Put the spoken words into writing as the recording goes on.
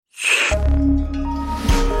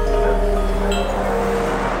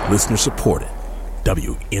Listener supported.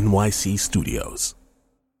 WNYC Studios.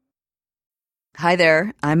 Hi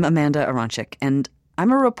there, I'm Amanda Aronchik, and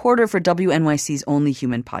I'm a reporter for WNYC's Only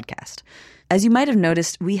Human podcast. As you might have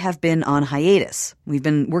noticed, we have been on hiatus. We've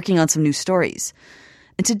been working on some new stories.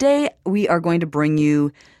 And today we are going to bring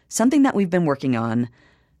you something that we've been working on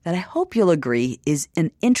that I hope you'll agree is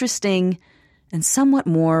an interesting and somewhat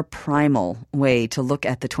more primal way to look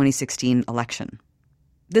at the 2016 election.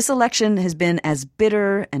 This election has been as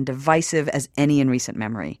bitter and divisive as any in recent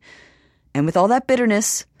memory. And with all that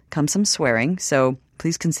bitterness comes some swearing, so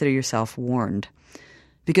please consider yourself warned.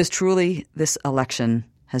 Because truly, this election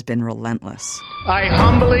has been relentless. I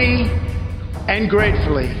humbly and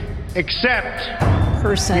gratefully accept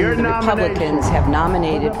person the Republicans have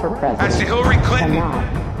nominated for president. As to Hillary Clinton,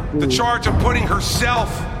 the charge of putting herself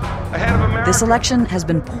ahead of America. This election has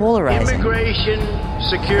been polarizing. Immigration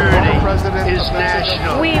security is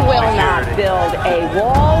national. We will not build a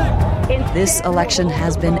wall. This election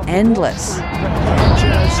has been endless. With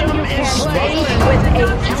a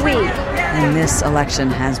tweet. And this election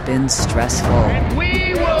has been stressful.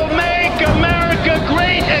 We will make America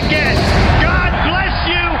great again. God bless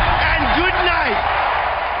you and good night.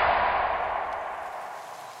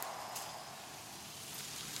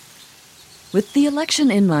 With the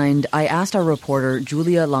election in mind, I asked our reporter,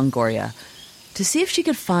 Julia Longoria, to see if she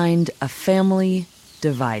could find a family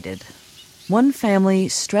divided. One family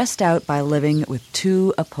stressed out by living with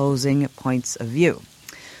two opposing points of view.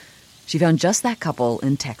 She found just that couple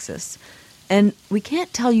in Texas. And we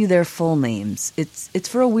can't tell you their full names. It's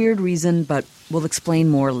for a weird reason, but we'll explain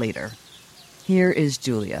more later. Here is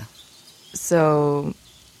Julia. So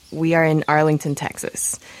we are in Arlington,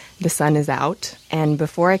 Texas. The sun is out, and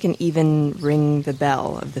before I can even ring the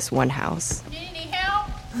bell of this one house... Need any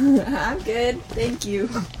help? I'm good, thank you.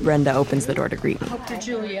 Brenda opens the door to greet me. Dr.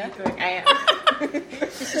 Julia. I am.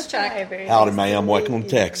 This is Chuck. Howdy, ma'am. Welcome to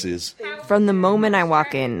Texas. From the moment I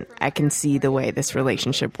walk in, I can see the way this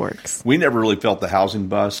relationship works. We never really felt the housing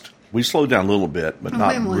bust. We slowed down a little bit, but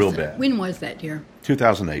not real bad. When was that, dear?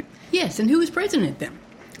 2008. Yes, and who was president then?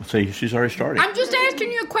 See, she's already started. I'm just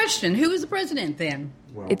asking you a question. Who was the president then?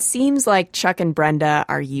 It seems like Chuck and Brenda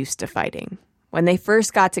are used to fighting. When they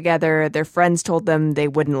first got together, their friends told them they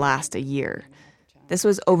wouldn't last a year. This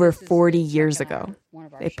was over 40 years ago.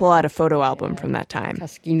 They pull out a photo album from that time. How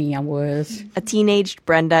skinny I was. A teenaged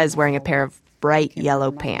Brenda is wearing a pair of bright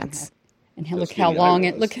yellow pants. And look how long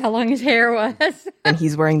his hair was. And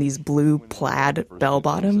he's wearing these blue plaid bell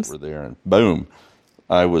bottoms. We're there, and boom,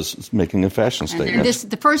 I was making a fashion statement.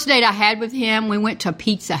 The first date I had with him, we went to a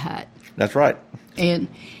Pizza Hut. That's right. And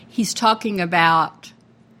he's talking about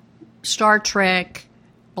Star Trek,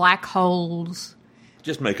 black holes,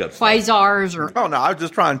 just make up quasars. Or oh, no, I was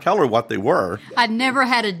just trying to tell her what they were. I'd never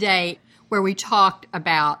had a date where we talked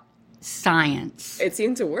about science. It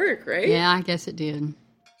seemed to work, right? Yeah, I guess it did.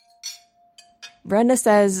 Brenda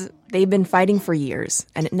says they've been fighting for years,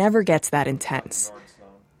 and it never gets that intense.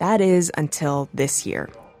 That is until this year.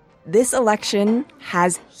 This election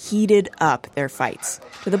has heated up their fights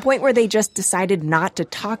to the point where they just decided not to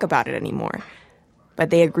talk about it anymore.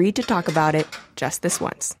 But they agreed to talk about it just this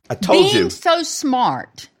once. I told you. Being so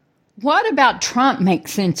smart, what about Trump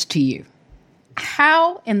makes sense to you?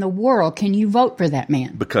 How in the world can you vote for that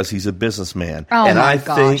man? Because he's a businessman. Oh, and my I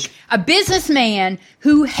gosh. think a businessman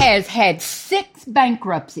who has had 6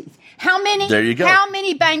 bankruptcies. How many? There you go. How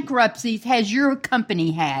many bankruptcies has your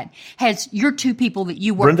company had? Has your two people that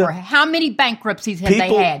you work Brenda, for? How many bankruptcies have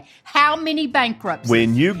they had? How many bankruptcies?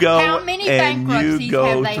 When you go how many and bankruptcies you go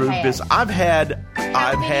have they through had? business, I've had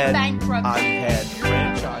bankruptcies?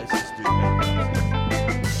 franchises do that.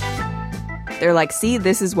 They're like, see,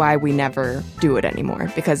 this is why we never do it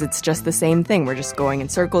anymore, because it's just the same thing. We're just going in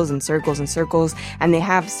circles and circles and circles, and they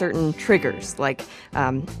have certain triggers, like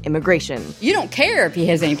immigration. You don't care if he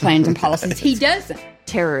has any plans and policies. He doesn't.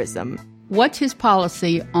 Terrorism. What's his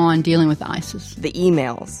policy on dealing with ISIS? The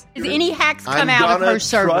emails. Has any hacks come out of her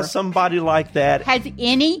server? Trust somebody like that. Has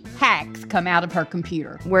any hacks come out of her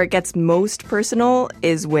computer? Where it gets most personal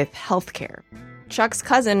is with healthcare. Chuck's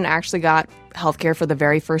cousin actually got healthcare for the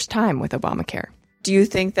very first time with Obamacare. Do you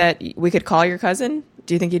think that we could call your cousin?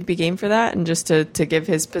 Do you think he'd be game for that and just to give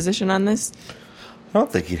his position on this? I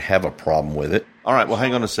don't think he'd have a problem with it. All right, well,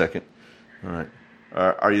 hang on a second. All right.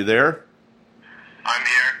 Are you there? I'm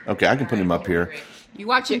here. Okay, I can put him up here. You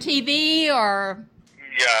watching TV or?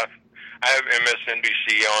 Yeah, I have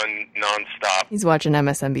MSNBC on nonstop. He's watching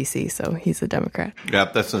MSNBC, so he's a Democrat.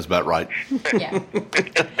 Yep, that sounds about right. Yeah.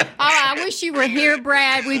 I wish you were here,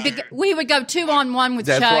 Brad. We would go 2-on-1 with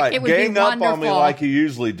That's Chuck. right. It would Gang be up wonderful. on me like you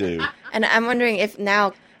usually do. And I'm wondering if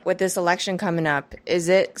now with this election coming up, is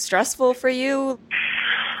it stressful for you?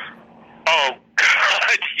 Oh,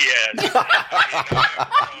 God, yes.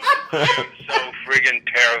 I'm so friggin'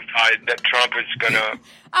 terrified that Trump is going to...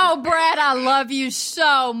 Oh, Brad, I love you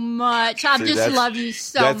so much. I just love you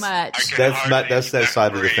so much. That's that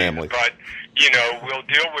side of the family. But, we'll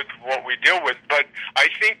deal with what we deal with. But I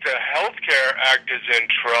think the Health Care Act is in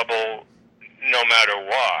trouble no matter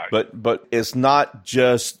what. But it's not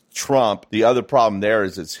just Trump. The other problem there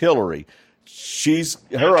is it's Hillary.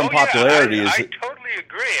 Her unpopularity is... I totally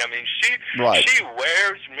agree. I mean, she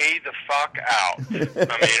wears me the fuck out. I mean,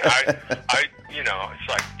 I it's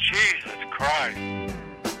like, Jesus Christ.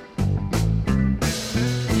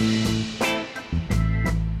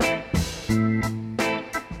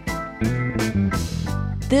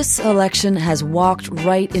 This election has walked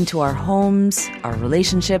right into our homes, our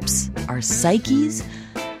relationships, our psyches.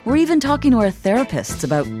 We're even talking to our therapists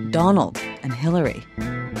about Donald and Hillary.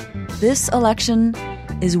 This election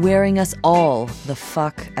is wearing us all the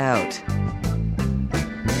fuck out.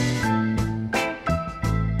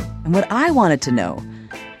 And what I wanted to know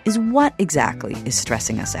is what exactly is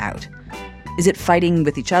stressing us out? Is it fighting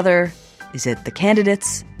with each other? Is it the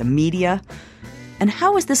candidates, the media? And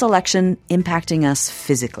how is this election impacting us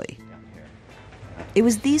physically? It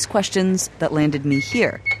was these questions that landed me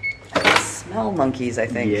here. I can smell monkeys, I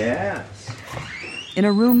think. Yes. In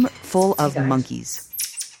a room full of monkeys.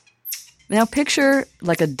 Now picture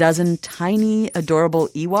like a dozen tiny, adorable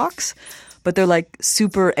Ewoks, but they're like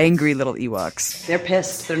super angry little Ewoks. They're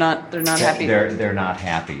pissed. They're not happy. They're not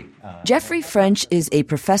happy. Jeffrey French is a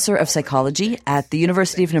professor of psychology at the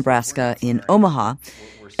University of Nebraska in Omaha.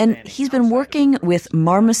 And he's been working with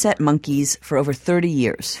marmoset monkeys for over 30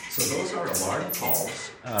 years. So those are alarm calls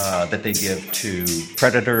that they give to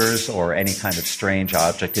predators or any kind of strange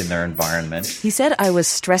object in their environment. He said I was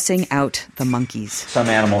stressing out the monkeys. Some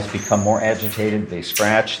animals become more agitated. They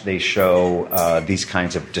scratch. They show these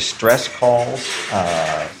kinds of distress calls,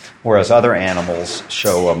 whereas other animals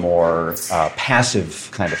show a more passive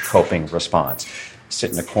kind of coping response.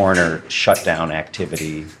 Sit in a corner, shut down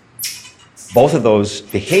activity. Both of those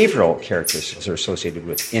behavioral characteristics are associated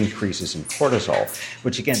with increases in cortisol,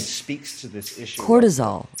 which again speaks to this issue.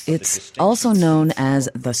 Cortisol, it's also known as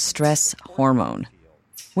the stress hormone.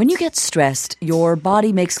 When you get stressed, your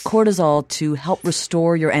body makes cortisol to help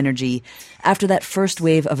restore your energy after that first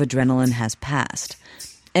wave of adrenaline has passed.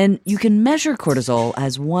 And you can measure cortisol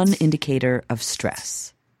as one indicator of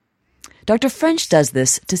stress. Dr. French does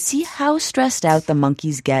this to see how stressed out the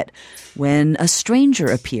monkeys get when a stranger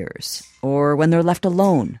appears, or when they're left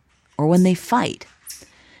alone, or when they fight.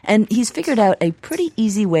 And he's figured out a pretty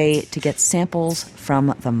easy way to get samples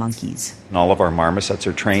from the monkeys. And all of our marmosets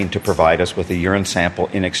are trained to provide us with a urine sample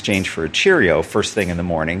in exchange for a Cheerio first thing in the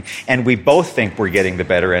morning, and we both think we're getting the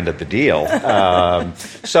better end of the deal.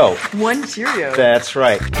 So one Cheerio. That's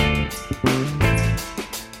right.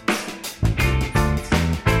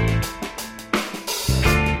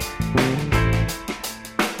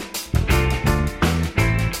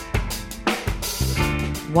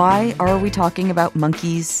 Why are we talking about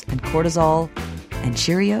monkeys and cortisol and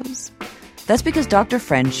Cheerios? That's because Dr.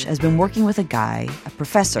 French has been working with a guy, a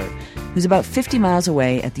professor, who's about 50 miles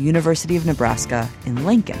away at the University of Nebraska in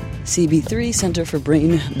Lincoln. CB3, Center for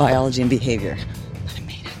Brain, Biology, and Behavior. I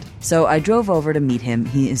made it. So I drove over to meet him.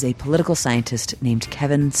 He is a political scientist named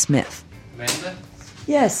Kevin Smith. Amanda?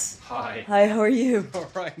 Yes. Hi. Hi, how are you? All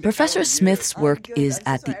right. Professor Smith's work is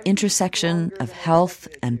at the intersection of health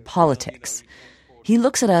and politics. He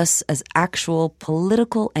looks at us as actual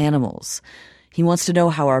political animals. He wants to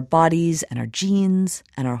know how our bodies and our genes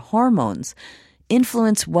and our hormones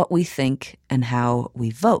influence what we think and how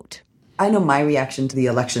we vote. I know my reaction to the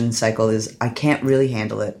election cycle is I can't really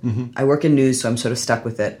handle it. Mm-hmm. I work in news, so I'm sort of stuck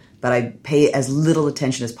with it. But I pay as little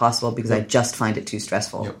attention as possible because I just find it too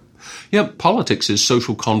stressful. Yeah, politics is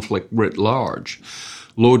social conflict writ large.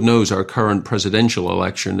 Lord knows our current presidential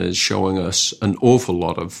election is showing us an awful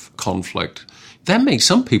lot of conflict. That makes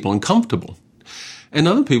some people uncomfortable. And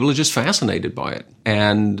other people are just fascinated by it.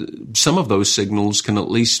 And some of those signals can at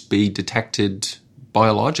least be detected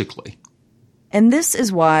biologically. And this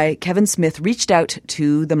is why Kevin Smith reached out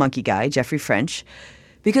to the monkey guy, Jeffrey French,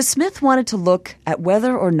 because Smith wanted to look at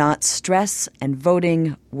whether or not stress and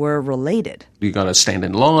voting were related. You got to stand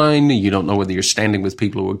in line. You don't know whether you're standing with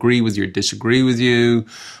people who agree with you or disagree with you.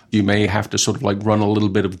 You may have to sort of like run a little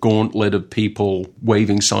bit of gauntlet of people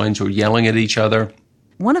waving signs or yelling at each other.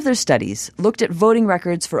 One of their studies looked at voting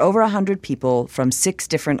records for over 100 people from 6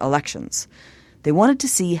 different elections. They wanted to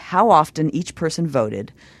see how often each person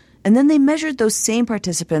voted, and then they measured those same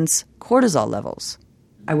participants' cortisol levels.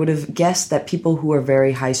 I would have guessed that people who are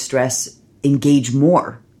very high stress engage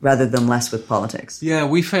more rather than less with politics. Yeah,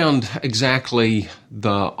 we found exactly the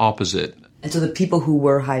opposite. And so the people who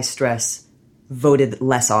were high stress voted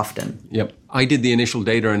less often. Yep. I did the initial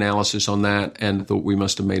data analysis on that and thought we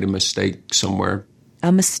must have made a mistake somewhere.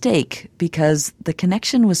 A mistake because the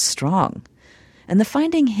connection was strong. And the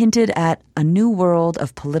finding hinted at a new world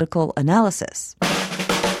of political analysis.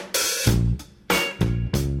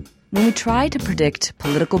 When we try to predict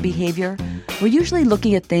political behavior, we're usually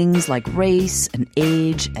looking at things like race and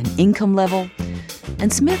age and income level.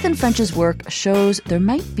 And Smith and French's work shows there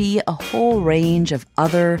might be a whole range of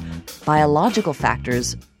other biological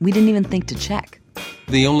factors we didn't even think to check.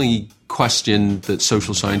 The only question that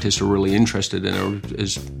social scientists are really interested in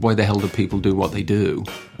is why the hell do people do what they do?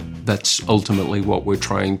 That's ultimately what we're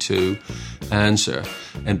trying to answer.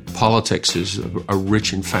 And politics is a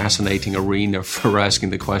rich and fascinating arena for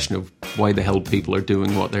asking the question of why the hell people are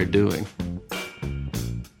doing what they're doing.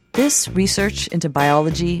 This research into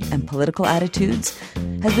biology and political attitudes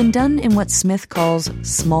has been done in what Smith calls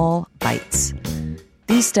small bites.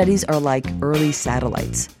 These studies are like early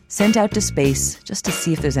satellites sent out to space just to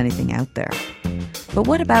see if there's anything out there. But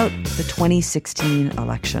what about the 2016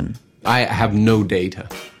 election? I have no data.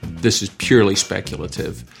 This is purely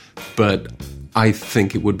speculative, but I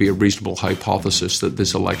think it would be a reasonable hypothesis that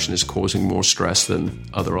this election is causing more stress than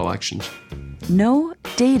other elections. No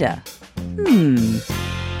data.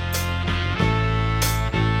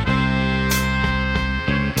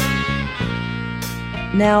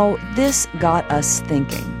 Now, this got us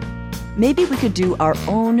thinking. Maybe we could do our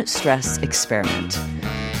own stress experiment.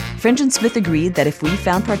 French and Smith agreed that if we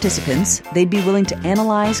found participants, they'd be willing to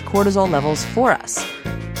analyze cortisol levels for us.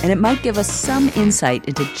 And it might give us some insight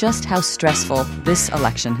into just how stressful this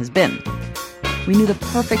election has been. We knew the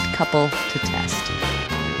perfect couple to test.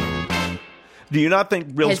 Do you not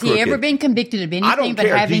think Bill's crooked? Has he ever been convicted of anything but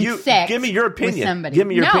having sex give me your opinion. with somebody? Give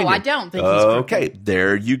me your opinion. No, I don't think he's crooked. Okay,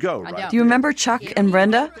 there you go. Right? Do you remember Chuck and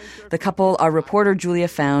Brenda, the couple our reporter Julia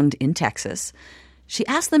found in Texas? She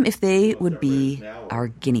asked them if they would be our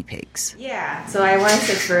guinea pigs. Yeah, so I wanted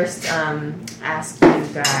to first ask you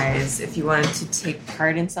guys if you wanted to take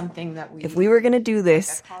part in something that If we were going to do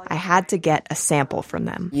this, I had to get a sample from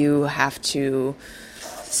them. You have to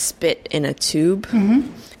spit in a tube. Mm-hmm.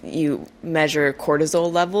 You measure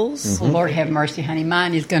cortisol levels. Mm-hmm. Lord have mercy, honey.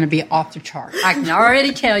 Mine is going to be off the chart. I can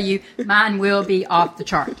already tell you mine will be off the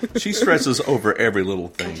chart. She stresses over every little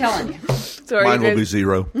thing. I'm telling you. So mine will be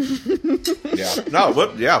 0. Yeah. No,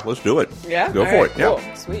 but yeah, let's do it. Yeah? Go All for right, it. cool.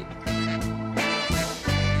 Yeah. Sweet.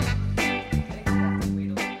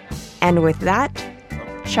 And with that,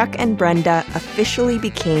 Chuck and Brenda officially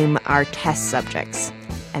became our test subjects.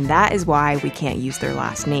 And that is why we can't use their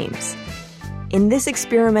last names. In this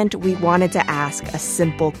experiment, we wanted to ask a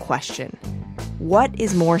simple question. What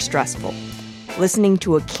is more stressful? Listening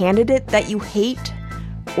to a candidate that you hate,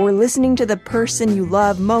 or listening to the person you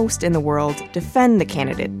love most in the world defend the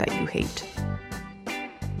candidate that you hate?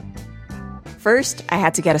 First, I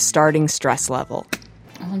had to get a starting stress level.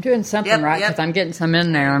 I'm doing something right because I'm getting some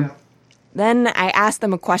in there. Then I asked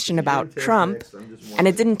them a question about Trump, and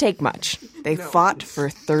it didn't take much. They fought for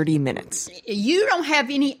 30 minutes. You don't have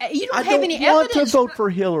any. You don't I have any don't want evidence to vote for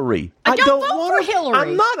Hillary. I don't vote for Hillary.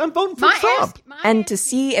 I'm not. I'm voting for Trump. And to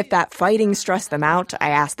see if that fighting stressed them out,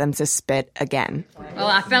 I asked them to spit again. Well,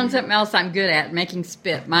 I found something else I'm good at, making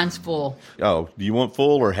spit. Mine's full. Oh, do you want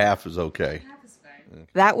full or half is okay?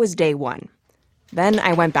 That was day 1. Then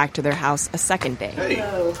I went back to their house a second day. Hey.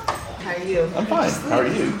 Hello. How are you? I'm fine. How are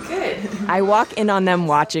you? Good. I walk in on them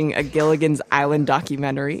watching a Gilligan's Island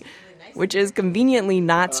documentary, which is conveniently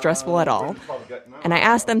not stressful at all. And I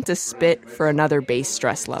asked them to spit for another base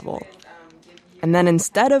stress level. And then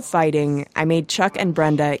instead of fighting, I made Chuck and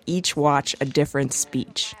Brenda each watch a different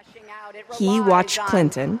speech. He watched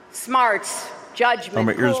Clinton. Smarts, judgment, are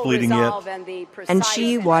my ears bleeding yet? And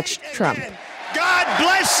she watched Trump. God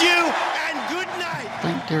bless you and good night.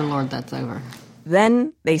 Thank dear Lord that's over.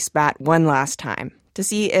 Then they spat one last time to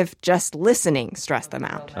see if just listening stressed them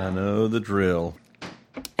out. I know the drill.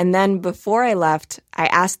 And then before I left, I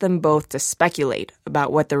asked them both to speculate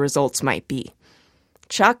about what the results might be.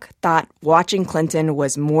 Chuck thought watching Clinton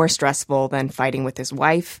was more stressful than fighting with his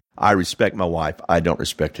wife. I respect my wife. I don't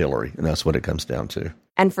respect Hillary, and that's what it comes down to.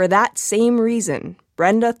 And for that same reason,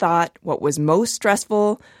 Brenda thought what was most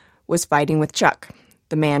stressful was fighting with Chuck,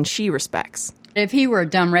 the man she respects. If he were a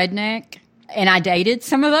dumb redneck and I dated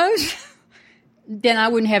some of those, then I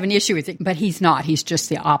wouldn't have an issue with it. But he's not. He's just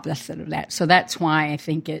the opposite of that. So that's why I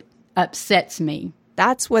think it upsets me.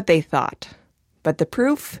 That's what they thought. But the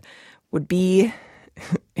proof would be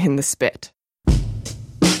in the spit.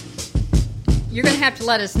 You're going to have to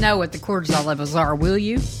let us know what the cortisol levels are, will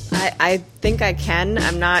you? I think I can.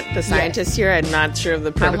 I'm not the scientist here. I'm not sure of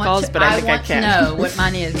the protocols, but I think I can. I want to know what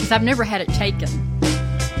mine is, because I've never had it taken.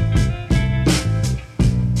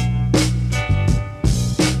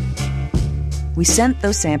 We sent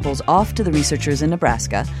those samples off to the researchers in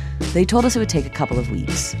Nebraska. They told us it would take a couple of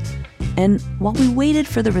weeks. And while we waited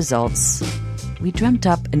for the results, we dreamt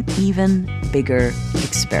up an even bigger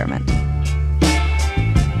experiment.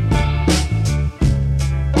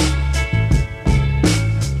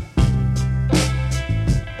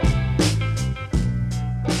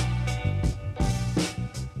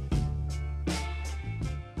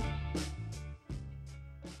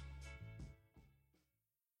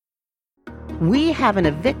 We have an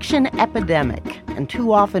eviction epidemic, and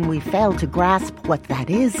too often we fail to grasp what that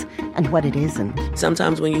is and what it isn't.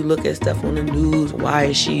 Sometimes when you look at stuff on the news, why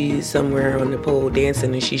is she somewhere on the pole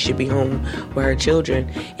dancing and she should be home with her children?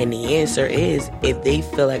 And the answer is, if they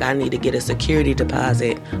feel like I need to get a security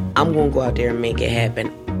deposit, I'm going to go out there and make it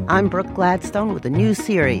happen. I'm Brooke Gladstone with a new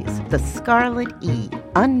series, The Scarlet E,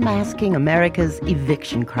 Unmasking America's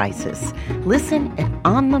Eviction Crisis. Listen at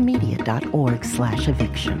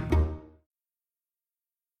onthemedia.org/eviction.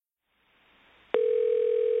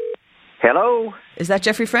 Hello? Is that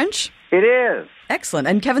Jeffrey French? It is. Excellent.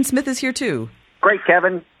 And Kevin Smith is here too. Great,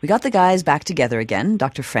 Kevin. We got the guys back together again,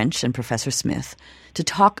 Dr. French and Professor Smith, to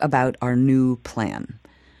talk about our new plan.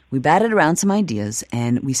 We batted around some ideas,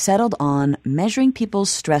 and we settled on measuring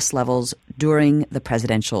people's stress levels during the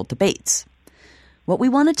presidential debates. What we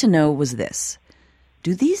wanted to know was this: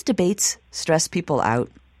 do these debates stress people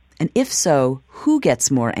out? And if so, who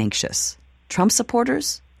gets more anxious? Trump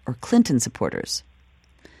supporters or Clinton supporters?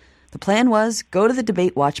 The plan was go to the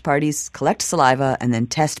debate watch parties, collect saliva, and then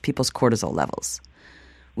test people's cortisol levels.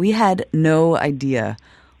 We had no idea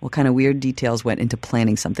what kind of weird details went into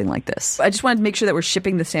planning something like this. I just wanted to make sure that we're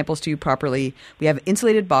shipping the samples to you properly. We have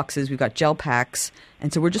insulated boxes. We've got gel packs.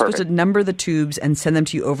 And so we're just supposed to number the tubes and send them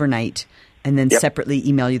to you overnight and then separately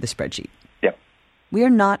email you the spreadsheet. Yep. We are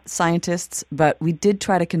not scientists, but we did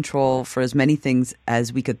try to control for as many things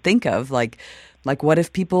as we could think of, like what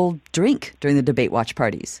if people drink during the debate watch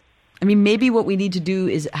parties? I mean, maybe what we need to do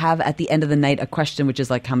is have at the end of the night a question which is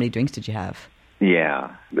like, how many drinks did you have? Yeah.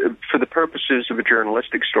 For the purposes of a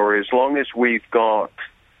journalistic story, as long as we've got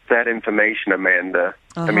that information, Amanda,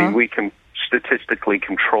 I mean, we can statistically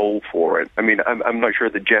control for it. I mean, I'm not sure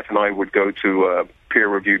that Jeff and I would go to a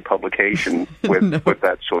peer-reviewed publication with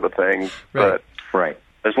that sort of thing. Right. But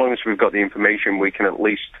as long as we've got the information, we can at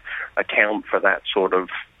least account for that sort of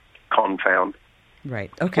confound.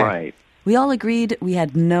 Right. Okay. Right. We all agreed we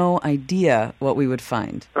had no idea what we would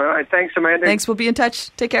find. All right. Thanks, Amanda. Thanks. We'll be in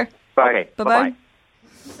touch. Take care. Bye. Okay. Bye-bye.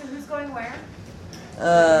 So who's going where?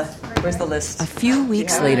 Where's the list? A few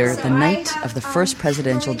weeks later, the night of the first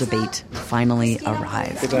presidential debate finally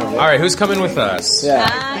arrived. All right, who's coming with us?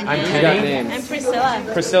 I'm Penny. I'm Priscilla.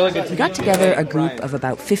 Priscilla, good to We got together a group of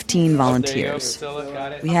about 15 volunteers.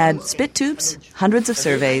 We had spit tubes, hundreds of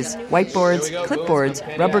surveys, whiteboards, clipboards,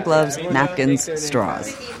 rubber gloves, napkins,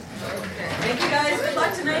 straws. Thank you guys. Good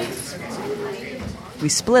luck tonight. We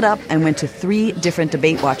split up and went to 3 different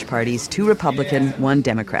debate watch parties, 2 Republican, 1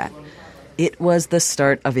 Democrat. It was the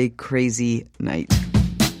start of a crazy night.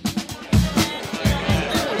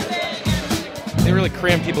 They really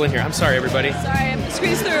cram people in here. I'm sorry, everybody. Sorry, I have to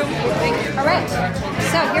squeeze through. Thank you. All right.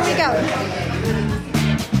 So here we go.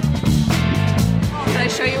 Can I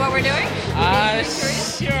show you what we're doing?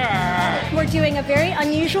 Sure. We're doing a very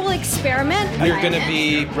unusual experiment. You're going to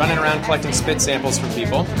be running around collecting spit samples from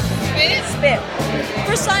people. Spit.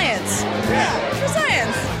 For science. Yeah. For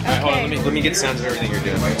science. All right, hold on. Let me get sounds of everything you're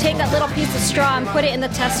doing. Take a little piece of straw and put it in the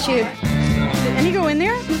test tube. Did any go in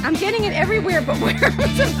there? I'm getting it everywhere, but where am I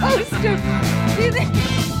supposed to? Do you think?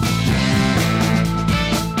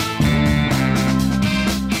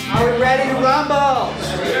 Are we ready to rumble?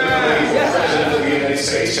 President of the United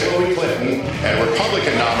States, Hillary Clinton, and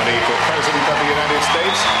Republican nominee for President of the United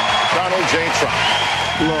States, Donald J. Trump.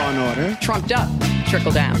 Law and order. Trumped up.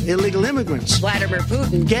 Trickle down. Illegal immigrants. Vladimir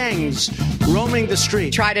Putin. Gangs roaming the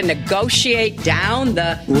street. Try to negotiate down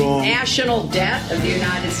the national debt of the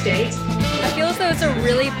United States. I feel as though it's a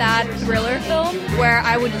really bad thriller film where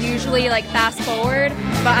I would usually fast forward,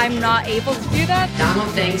 but I'm not able to do that.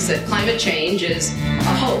 Donald thinks that climate change is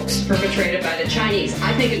a hoax perpetrated by the Chinese.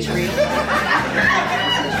 I think it's real.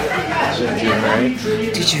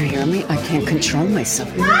 Did you hear me? I can't control myself.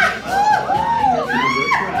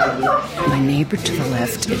 My neighbor to the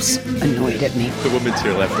left is annoyed at me. The woman to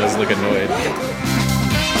your left does look annoyed.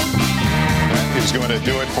 Is going to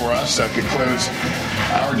do it for us. That concludes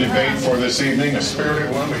Our debate for this evening, a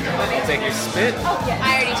spirited one. I'll take your spit. Oh, yeah.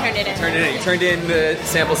 I already turned it in. You turned in the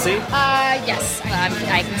sample C? Yes.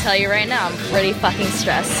 I can tell you right now, I'm pretty fucking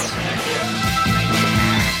stressed.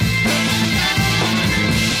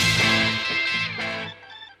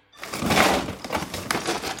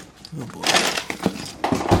 Oh, boy.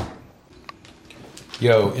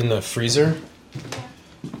 Yo, in the freezer,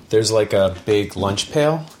 there's like a big lunch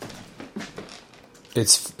pail.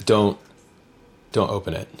 Don't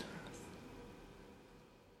open it.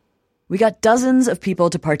 We got dozens of people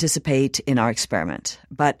to participate in our experiment,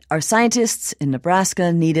 but our scientists in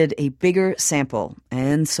Nebraska needed a bigger sample,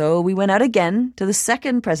 and so we went out again to the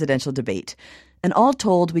second presidential debate, and all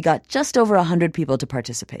told we got just over 100 people to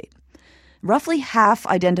participate. Roughly half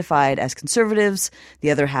identified as conservatives,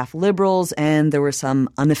 the other half liberals, and there were some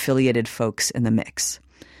unaffiliated folks in the mix.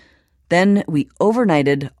 Then we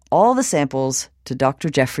overnighted all the samples to Dr.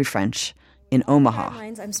 Jeffrey French in Omaha.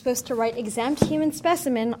 I'm supposed to write exempt human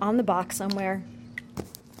specimen on the box somewhere.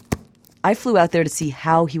 I flew out there to see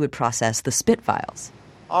how he would process the spit vials.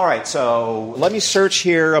 All right, so let me search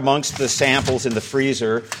here amongst the samples in the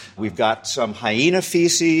freezer. We've got some hyena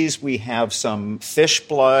feces. We have some fish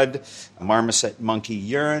blood, marmoset monkey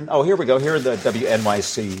urine. Oh, here we go. Here are the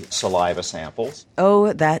WNYC saliva samples.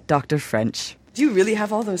 Oh, that Dr. French. Do you really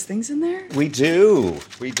have all those things in there? We do.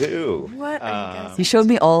 What? He showed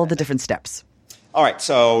me all the different steps. All right,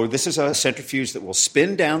 so this is a centrifuge that will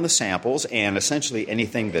spin down the samples, and essentially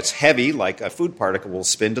anything that's heavy, like a food particle, will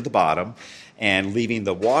spin to the bottom, and leaving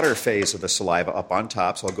the water phase of the saliva up on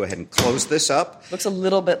top. So I'll go ahead and close this up. Looks a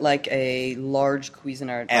little bit like a large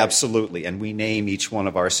Cuisinart. Absolutely, and we name each one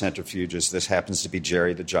of our centrifuges. This happens to be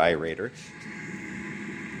Jerry the Gyrator.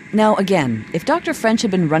 Now, again, if Dr. French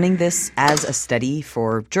had been running this as a study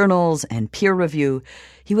for journals and peer review,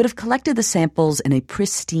 he would have collected the samples in a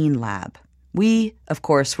pristine lab. We, of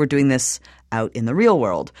course, were doing this out in the real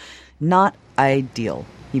world. Not ideal,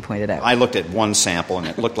 he pointed out. I looked at one sample, and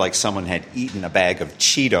it looked like someone had eaten a bag of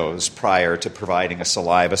Cheetos prior to providing a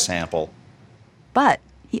saliva sample. But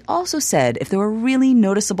he also said if there were really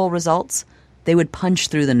noticeable results, they would punch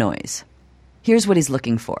through the noise. Here's what he's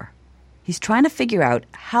looking for. He's trying to figure out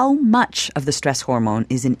how much of the stress hormone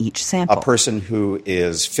is in each sample. A person who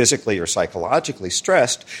is physically or psychologically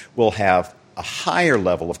stressed will have a higher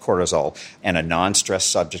level of cortisol, and a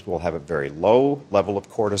non-stressed subject will have a very low level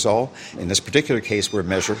of cortisol. In this particular case, we're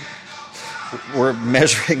measuring.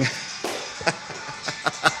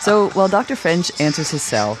 So while Dr. French answers his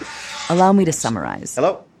cell, allow me to summarize.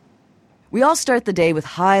 Hello? We all start the day with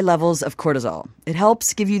high levels of cortisol. It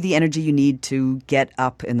helps give you the energy you need to get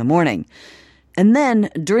up in the morning. And then,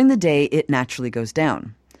 during the day, it naturally goes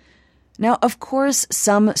down. Now, of course,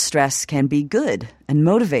 some stress can be good and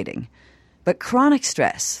motivating. But chronic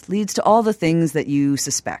stress leads to all the things that you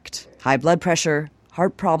suspect. High blood pressure,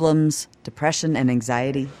 heart problems, depression and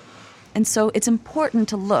anxiety. And so it's important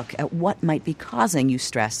to look at what might be causing you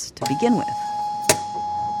stress to begin with.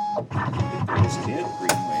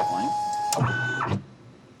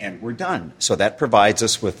 And we're done. So that provides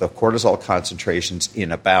us with the cortisol concentrations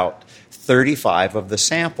in about 35 of the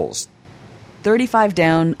samples. 35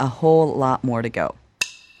 down, a whole lot more to go.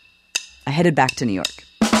 I headed back to New York.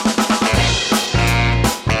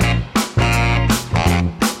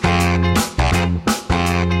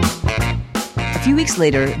 A few weeks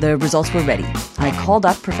later, the results were ready. I called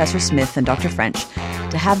up Professor Smith and Dr. French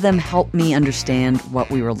to have them help me understand what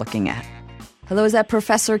we were looking at. Hello, is that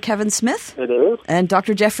Professor Kevin Smith? It is. And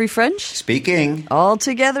Dr. Jeffrey French? Speaking. All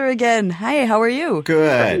together again. Hi, how are you? Good.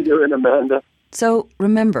 How are you doing, Amanda? So,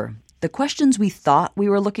 remember, the questions we thought we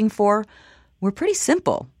were looking for were pretty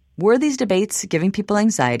simple. Were these debates giving people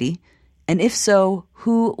anxiety? And if so,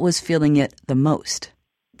 who was feeling it the most?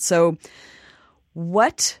 So,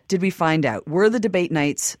 what did we find out? Were the debate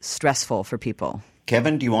nights stressful for people?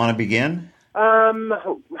 Kevin, do you want to begin? I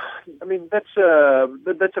mean, that's a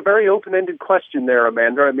very open-ended question there,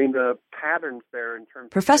 Amanda. I mean, the patterns there in terms.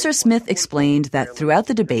 Professor Smith explained that throughout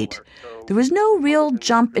the debate, there was no real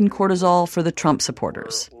jump in cortisol for the Trump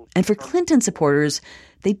supporters. And for Clinton supporters,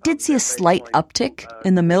 they did see a slight uptick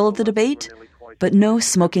in the middle of the debate, but no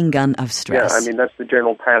smoking gun of stress. Yeah, I mean, that's the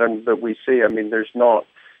general pattern that we see. I mean, there's not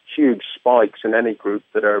huge spikes in any group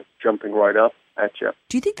that are jumping right up at you.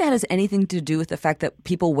 Do you think that has anything to do with the fact that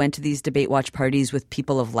people went to these debate watch parties with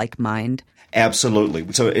people of like mind?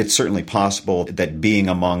 Absolutely. So it's certainly possible that being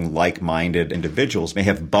among like-minded individuals may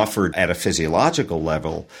have buffered at a physiological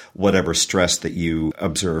level whatever stress that you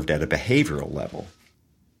observed at a behavioral level.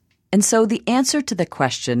 And so the answer to the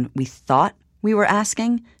question we thought we were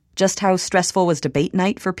asking, just how stressful was debate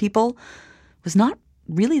night for people, was not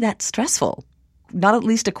really that stressful. not at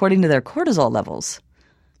least according to their cortisol levels.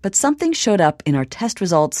 But something showed up in our test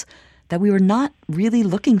results that we were not really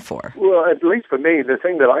looking for. Well, at least for me, the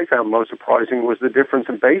thing that I found most surprising was the difference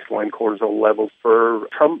in baseline cortisol levels for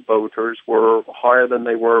Trump voters were higher than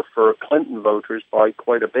they were for Clinton voters by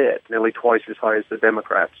quite a bit, nearly twice as high as the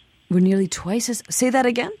Democrats. We're nearly twice as... Say that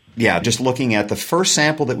again? Yeah, just looking at the first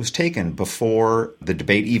sample that was taken before the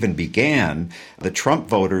debate even began, the Trump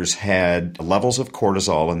voters had levels of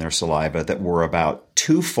cortisol in their saliva that were about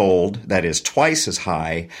twofold, that is twice as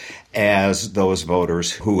high, as those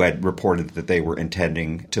voters who had reported that they were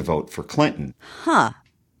intending to vote for Clinton. Huh.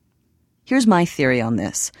 Here's my theory on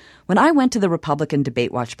this. When I went to the Republican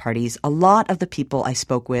debate watch parties, a lot of the people I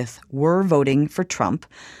spoke with were voting for Trump,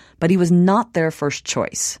 but he was not their first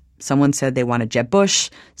choice. Someone said they wanted Jeb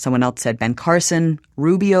Bush. Someone else said Ben Carson.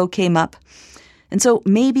 Rubio came up. And so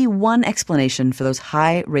maybe one explanation for those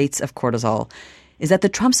high rates of cortisol is that the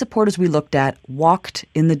Trump supporters we looked at walked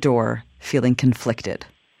in the door feeling conflicted.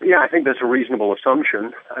 Yeah, I think that's a reasonable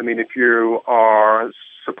assumption. I mean, if you are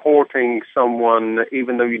supporting someone,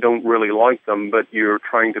 even though you don't really like them, but you're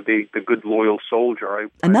trying to be the good, loyal soldier.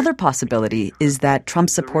 Another possibility is that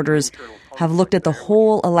Trump supporters have looked at the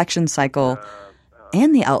whole election cycle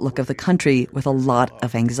and the outlook of the country with a lot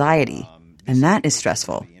of anxiety, and that is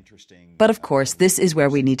stressful. But of course, this is where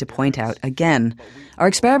we need to point out again, our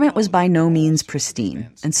experiment was by no means pristine,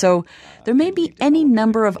 and so there may be any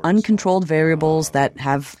number of uncontrolled variables that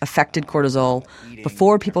have affected cortisol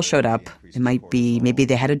before people showed up. It might be maybe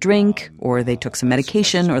they had a drink, or they took some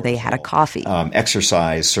medication, or they had a coffee.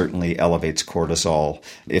 Exercise certainly elevates cortisol.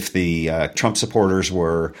 If the Trump supporters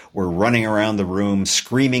were running around the room,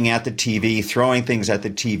 screaming at the TV, throwing things at the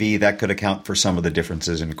TV, that could account for some of the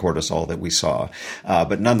differences in cortisol that we saw.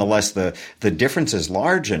 But nonetheless, the difference is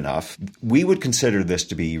large enough. We would consider this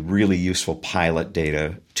to be really useful pilot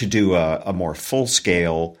data to do a more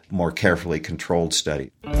full-scale, more carefully controlled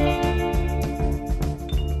study.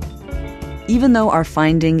 Even though our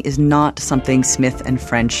finding is not something Smith and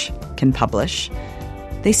French can publish,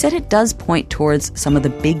 they said it does point towards some of the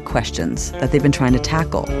big questions that they've been trying to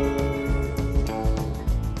tackle.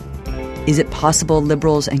 Is it possible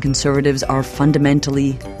liberals and conservatives are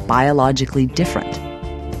fundamentally, biologically different?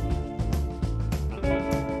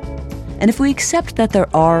 And if we accept that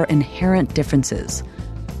there are inherent differences,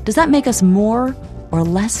 does that make us more or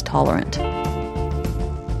less tolerant?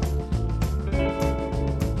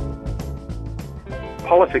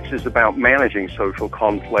 Politics is about managing social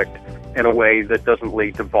conflict in a way that doesn't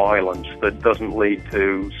lead to violence, that doesn't lead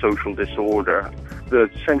to social disorder. The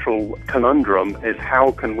central conundrum is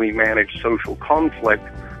how can we manage social conflict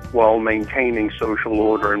while maintaining social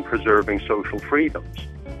order and preserving social freedoms?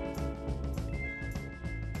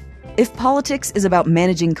 If politics is about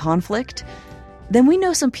managing conflict, then we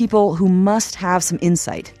know some people who must have some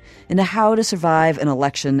insight into how to survive an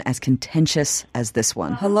election as contentious as this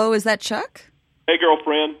one. Hello, is that Chuck? Hey,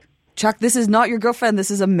 girlfriend. Chuck, this is not your girlfriend.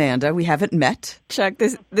 This is Amanda. We haven't met. Chuck,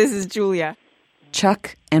 this is Julia.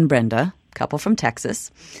 Chuck and Brenda, couple from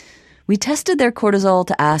Texas. We tested their cortisol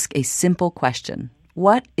to ask a simple question.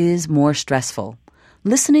 What is more stressful?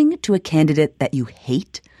 Listening to a candidate that you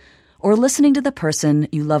hate or listening to the person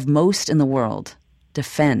you love most in the world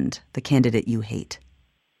defend the candidate you hate?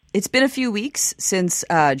 It's been a few weeks since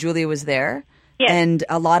Julia was there, yes, and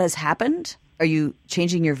a lot has happened. Are you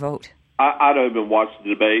changing your vote? I don't even watch the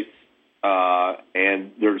debates,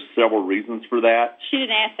 and there's several reasons for that. She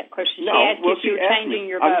didn't ask that question. No, she asked if you were changing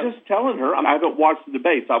your vote. I'm just telling her. I haven't watched the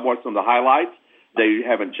debates. I've watched some of the highlights. They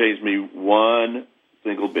haven't changed me one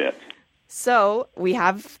single bit. So we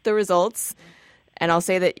have the results, and I'll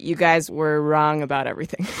say that you guys were wrong about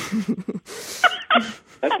everything.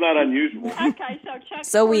 That's not unusual. Okay, so Chuck.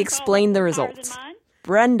 So we explained the results.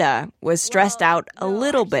 Brenda was stressed out a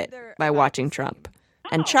little bit by watching Trump,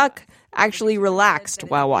 and Chuck actually relaxed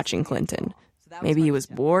while watching Clinton. Maybe he was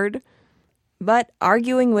bored. But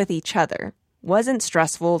arguing with each other wasn't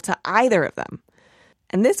stressful to either of them.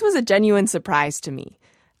 And this was a genuine surprise to me.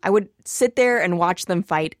 I would sit there and watch them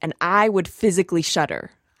fight, and I would physically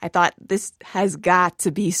shudder. I thought, this has got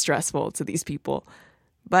to be stressful to these people.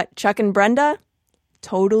 But Chuck and Brenda,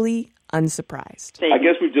 totally unsurprised. I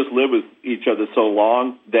guess we've just lived with each other so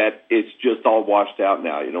long that it's just all washed out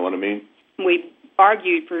now, you know what I mean? We've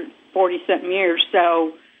argued for 40-something years,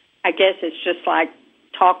 so I guess it's just like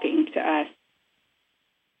talking to us.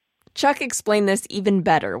 Chuck explained this even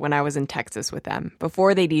better when I was in Texas with them,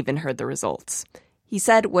 before they'd even heard the results. He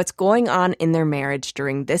said what's going on in their marriage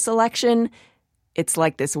during this election, it's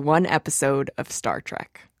like this one episode of Star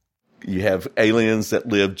Trek. You have aliens that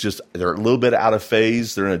live they're a little bit out of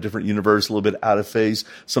phase. They're in a different universe, a little bit out of phase.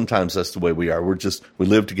 Sometimes that's the way we are. We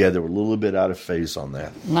live together. We're a little bit out of phase on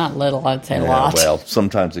that. Not little, I'd say a lot. Well,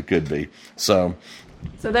 sometimes it could be. So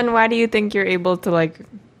then why do you think you're able to,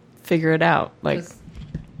 figure it out? I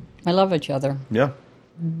love each other. Yeah.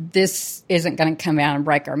 This isn't going to come out and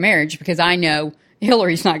break our marriage because I know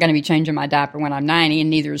Hillary's not going to be changing my diaper when I'm 90, and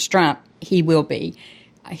neither is Trump. He will be.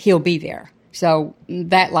 He'll be there. So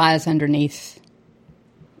that lies underneath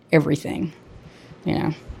everything,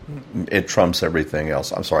 It trumps everything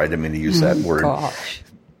else. I'm sorry, I didn't mean to use that word. Gosh.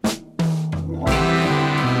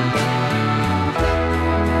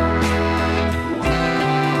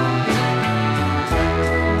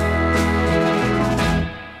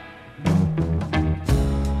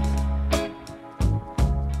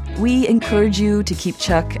 We encourage you to keep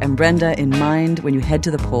Chuck and Brenda in mind when you head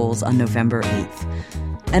to the polls on November 8th.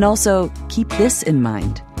 And also, keep this in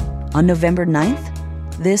mind. On November 9th,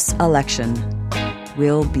 this election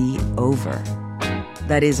will be over.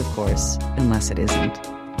 That is, of course, unless it isn't.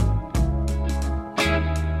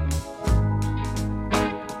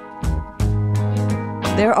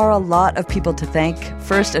 There are a lot of people to thank.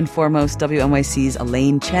 First and foremost, WNYC's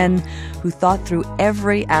Elaine Chen, who thought through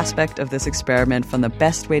every aspect of this experiment, from the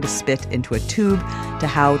best way to spit into a tube to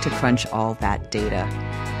how to crunch all that data.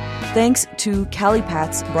 Thanks to Callie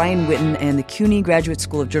Patz, Brian Witten, and the CUNY Graduate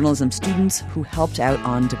School of Journalism students who helped out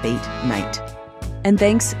on debate night. And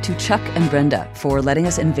thanks to Chuck and Brenda for letting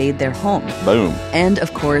us invade their home. Boom. And,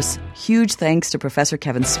 of course, huge thanks to Professor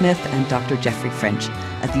Kevin Smith and Dr. Jeffrey French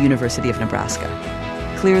at the University of Nebraska.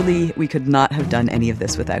 Clearly, we could not have done any of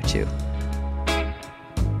this without you.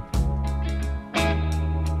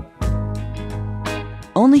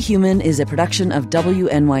 Only Human is a production of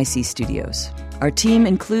WNYC Studios. Our team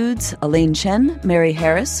includes Elaine Chen, Mary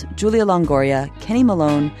Harris, Julia Longoria, Kenny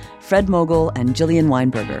Malone, Fred Mogul, and Jillian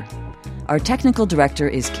Weinberger. Our technical director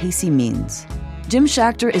is Casey Means. Jim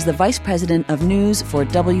Schachter is the Vice President of News for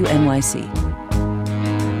WNYC.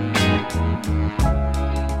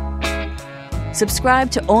 Subscribe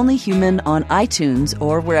to Only Human on iTunes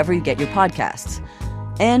or wherever you get your podcasts.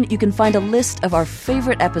 And you can find a list of our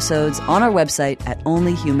favorite episodes on our website at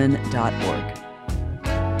onlyhuman.org.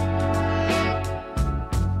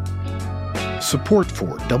 Support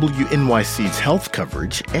for WNYC's health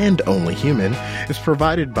coverage and Only Human is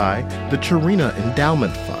provided by the Tarina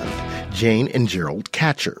Endowment Fund, Jane and Gerald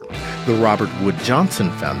Catcher, the Robert Wood Johnson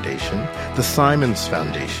Foundation, the Simons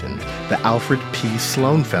Foundation, the Alfred P.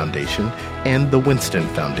 Sloan Foundation, and the Winston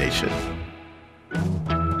Foundation.